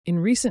In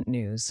recent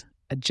news,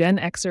 a Gen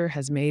Xer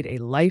has made a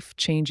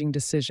life-changing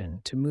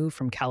decision to move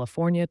from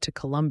California to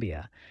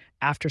Colombia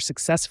after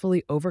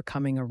successfully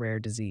overcoming a rare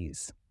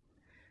disease.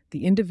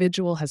 The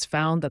individual has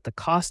found that the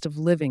cost of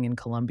living in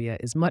Colombia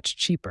is much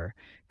cheaper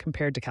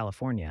compared to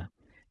California,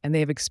 and they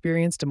have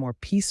experienced a more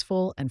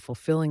peaceful and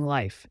fulfilling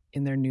life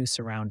in their new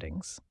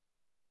surroundings.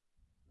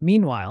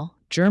 Meanwhile,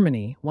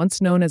 Germany, once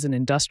known as an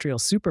industrial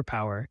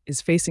superpower,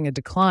 is facing a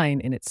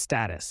decline in its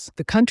status.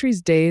 The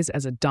country's days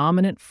as a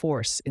dominant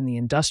force in the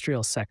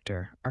industrial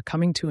sector are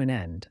coming to an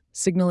end,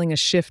 signaling a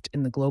shift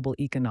in the global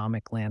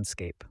economic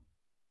landscape.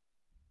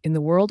 In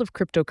the world of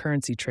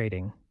cryptocurrency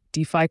trading,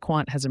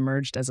 DefiQuant has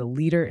emerged as a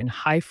leader in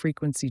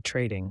high-frequency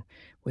trading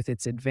with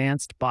its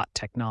advanced bot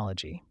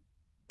technology.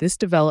 This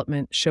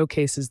development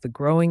showcases the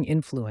growing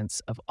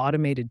influence of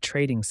automated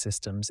trading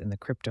systems in the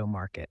crypto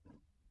market.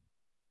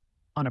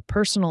 On a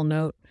personal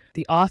note,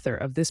 the author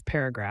of this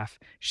paragraph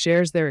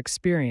shares their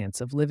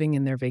experience of living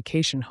in their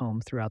vacation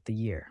home throughout the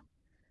year.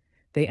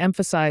 They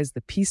emphasize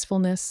the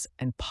peacefulness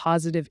and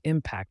positive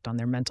impact on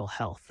their mental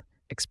health,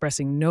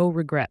 expressing no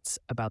regrets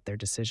about their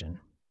decision.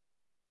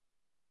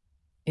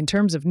 In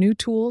terms of new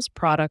tools,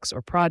 products,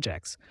 or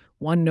projects,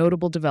 one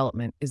notable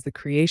development is the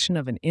creation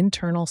of an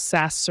internal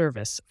SaaS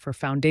service for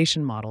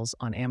foundation models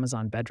on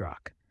Amazon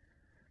Bedrock.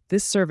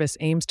 This service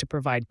aims to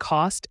provide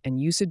cost and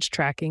usage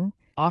tracking,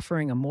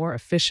 offering a more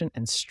efficient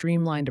and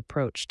streamlined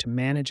approach to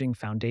managing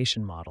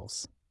foundation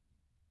models.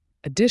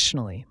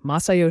 Additionally,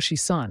 Masayoshi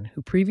Son,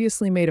 who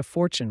previously made a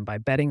fortune by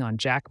betting on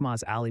Jack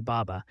Ma's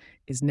Alibaba,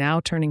 is now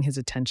turning his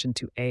attention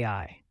to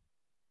AI.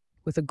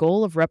 With a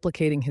goal of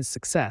replicating his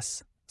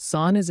success,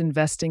 Son is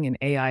investing in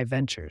AI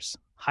ventures,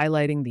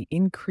 highlighting the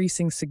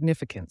increasing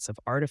significance of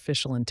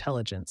artificial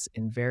intelligence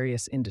in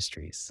various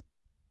industries.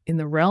 In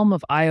the realm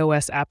of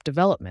iOS app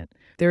development,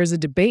 there is a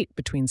debate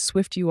between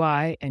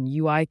SwiftUI and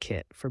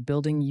UIKit for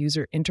building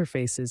user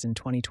interfaces in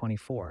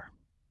 2024.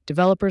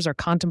 Developers are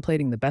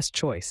contemplating the best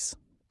choice,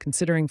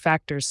 considering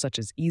factors such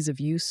as ease of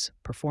use,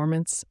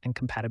 performance, and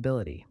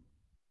compatibility.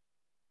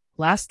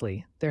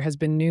 Lastly, there has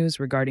been news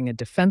regarding a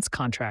defense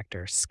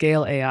contractor,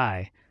 Scale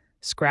AI,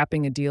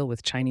 scrapping a deal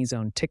with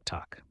Chinese-owned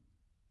TikTok.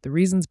 The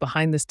reasons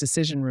behind this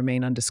decision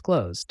remain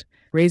undisclosed,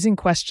 raising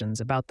questions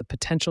about the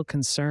potential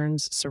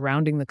concerns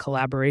surrounding the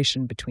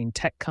collaboration between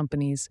tech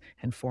companies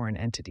and foreign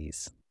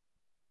entities.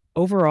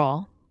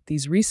 Overall,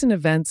 these recent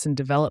events and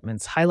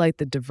developments highlight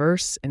the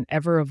diverse and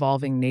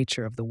ever-evolving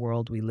nature of the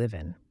world we live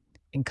in,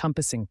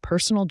 encompassing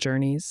personal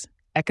journeys,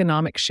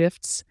 economic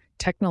shifts,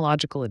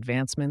 technological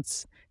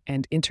advancements,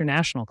 and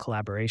international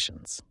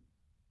collaborations.